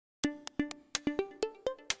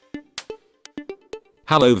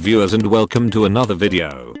Hello viewers and welcome to another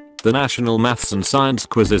video. The National Maths and Science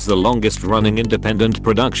Quiz is the longest running independent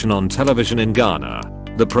production on television in Ghana.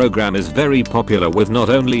 The program is very popular with not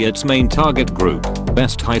only its main target group,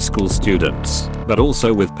 best high school students, but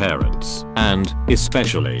also with parents, and,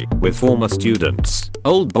 especially, with former students,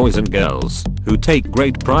 old boys and girls, who take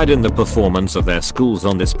great pride in the performance of their schools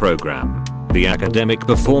on this program. The academic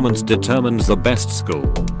performance determines the best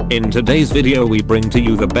school. In today's video we bring to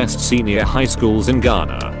you the best senior high schools in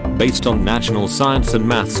Ghana, based on National Science and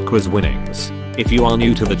Maths Quiz winnings. If you are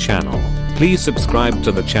new to the channel, please subscribe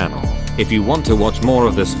to the channel. If you want to watch more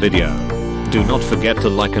of this video, do not forget to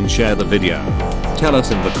like and share the video. Tell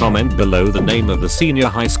us in the comment below the name of the senior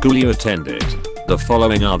high school you attended. The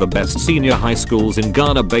following are the best senior high schools in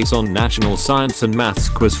Ghana based on National Science and Maths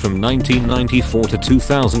Quiz from 1994 to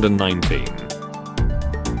 2019.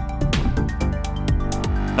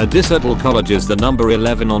 ADISADEL College is the number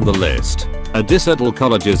 11 on the list. ADISADEL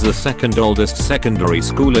College is the second oldest secondary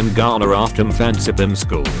school in Ghana after NSMQ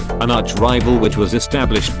School, an arch-rival which was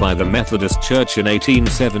established by the Methodist Church in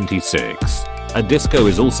 1876. ADISCO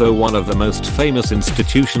is also one of the most famous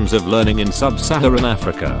institutions of learning in sub-Saharan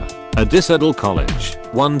Africa. ADISADEL College,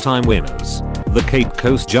 one-time winners. The Cape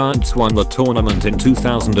Coast Giants won the tournament in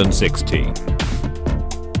 2016.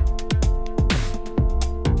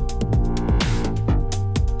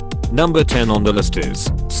 Number 10 on the list is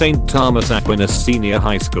St. Thomas Aquinas Senior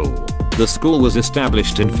High School. The school was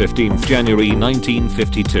established in 15th January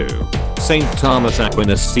 1952. St. Thomas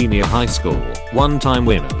Aquinas Senior High School, one-time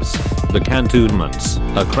winners. The Cantonments,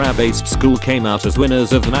 a Accra-based school, came out as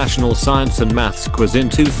winners of the National Science and Maths Quiz in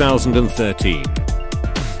 2013.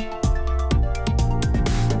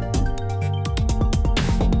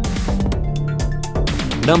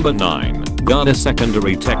 Number 9, Ghana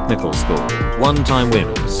Secondary Technical School, one-time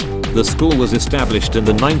winners. The school was established in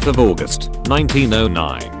the 9th of August,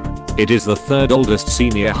 1909. It is the third oldest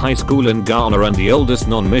senior high school in Ghana and the oldest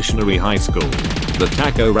non-missionary high school. The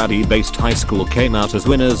Takoradi-based high school came out as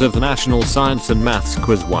winners of the National Science and Maths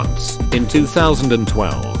Quiz once, in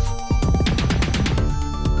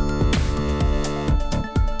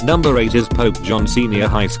 2012. Number 8 is Pope John Senior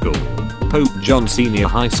High School. Pope John Senior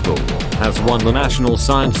High School has won the National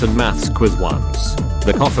Science and Maths Quiz once.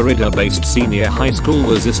 The Koforidua-based senior high school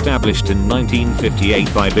was established in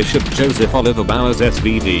 1958 by Bishop Joseph Oliver Bowers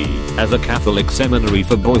SVD as a Catholic seminary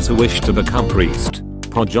for boys who wish to become priest.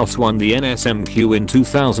 Pojos won the NSMQ in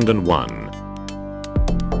 2001.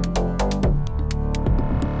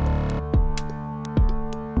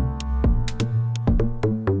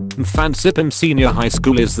 Mfansipim Senior High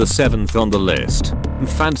School is the 7th on the list.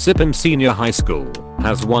 Mfansipim Senior High School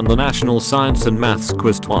has won the National Science and Maths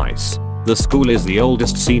Quiz twice. The school is the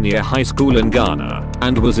oldest senior high school in Ghana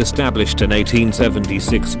and was established in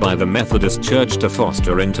 1876 by the Methodist Church to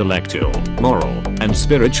foster intellectual, moral, and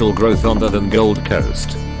spiritual growth on the Gold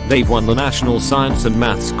Coast. They've won the National Science and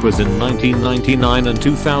Maths Quiz in 1999 and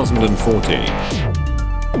 2014.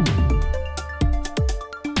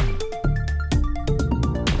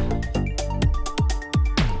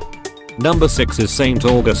 Number 6 is St.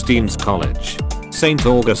 Augustine's College. St.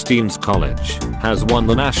 Augustine's College has won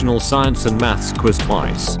the National Science and Maths Quiz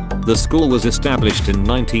twice. The school was established in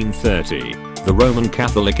 1930. The Roman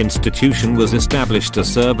Catholic institution was established to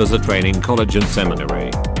serve as a training college and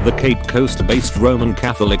seminary. The Cape Coast-based Roman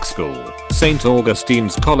Catholic school, St.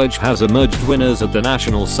 Augustine's College, has emerged winners at the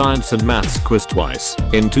National Science and Maths Quiz twice,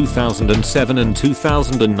 in 2007 and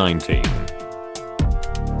 2019.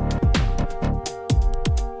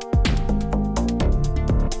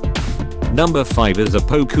 Number 5 is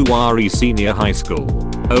OPOKU Senior High School.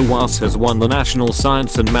 OWAS has won the National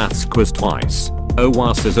Science and Maths Quiz twice.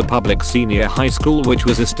 OWAS is a public senior high school which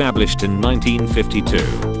was established in 1952.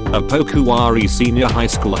 OPOKU Senior High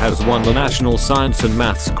School has won the National Science and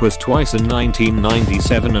Maths Quiz twice in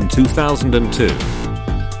 1997 and 2002.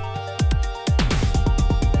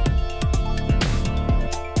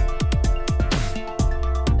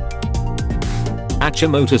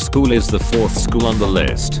 ACHIMOTA School is the 4th school on the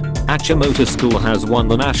list. ACHIMOTA School has won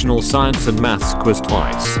the National Science and Maths Quiz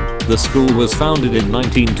twice. The school was founded in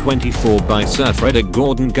 1924 by Sir Frederick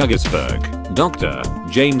Gordon Guggisberg, Dr.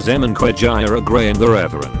 James M. Nkwejaya Gray and the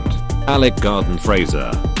Reverend Alec Garden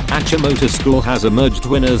Fraser. ACHIMOTA School has emerged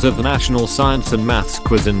winners of the National Science and Maths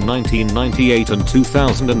Quiz in 1998 and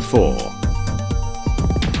 2004.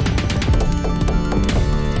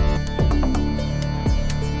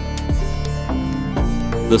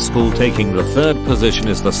 The school taking the 3rd position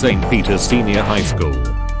is the St. Peter's Senior High School.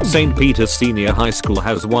 St. Peter's Senior High School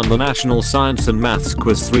has won the National Science and Maths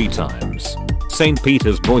Quiz 3 times. St.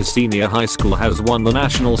 Peter's Boys Senior High School has won the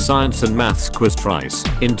National Science and Maths Quiz twice,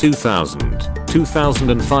 in 2000,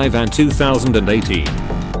 2005 and 2018.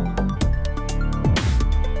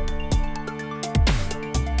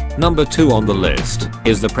 Number 2 on the list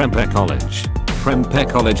is the PREMPEH College. PREMPEH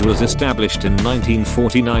College was established in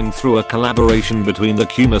 1949 through a collaboration between the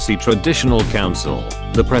Kumasi Traditional Council,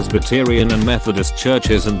 the Presbyterian and Methodist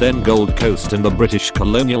churches and then Gold Coast in the British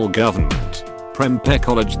colonial government. PREMPEH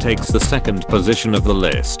College takes the second position of the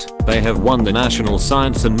list. They have won the National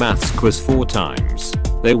Science and Maths Quiz 4 times.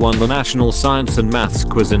 They won the National Science and Maths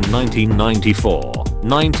Quiz in 1994,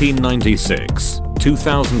 1996,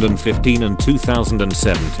 2015 and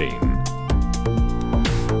 2017.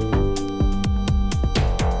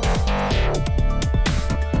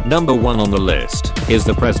 Number 1 on the list is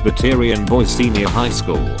the Presbyterian Boys Senior High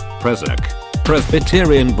School, PRESEC.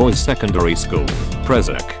 Presbyterian Boys Secondary School,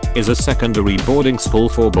 PRESEC, is a secondary boarding school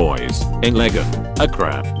for boys in Legon,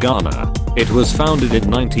 Accra, Ghana. It was founded in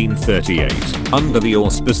 1938 under the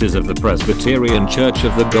auspices of the Presbyterian Church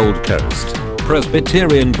of the Gold Coast.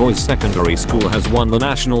 Presbyterian Boys Secondary School has won the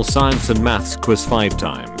National Science and Maths Quiz 5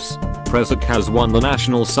 times. PRESEC has won the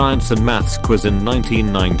National Science and Maths Quiz in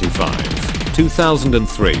 1995,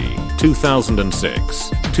 2003,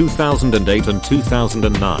 2006, 2008 and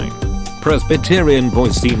 2009. Presbyterian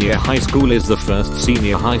Boys Senior High School is the first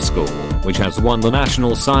senior high school which has won the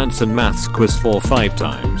National Science and Maths Quiz 5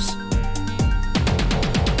 times.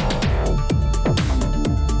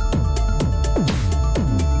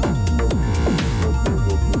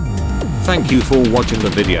 Thank you for watching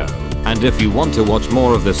the video, and if you want to watch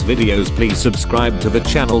more of this videos, please subscribe to the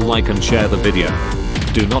channel, like and share the video.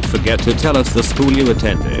 Do not forget to tell us the school you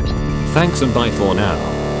attended. Thanks and bye for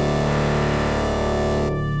now.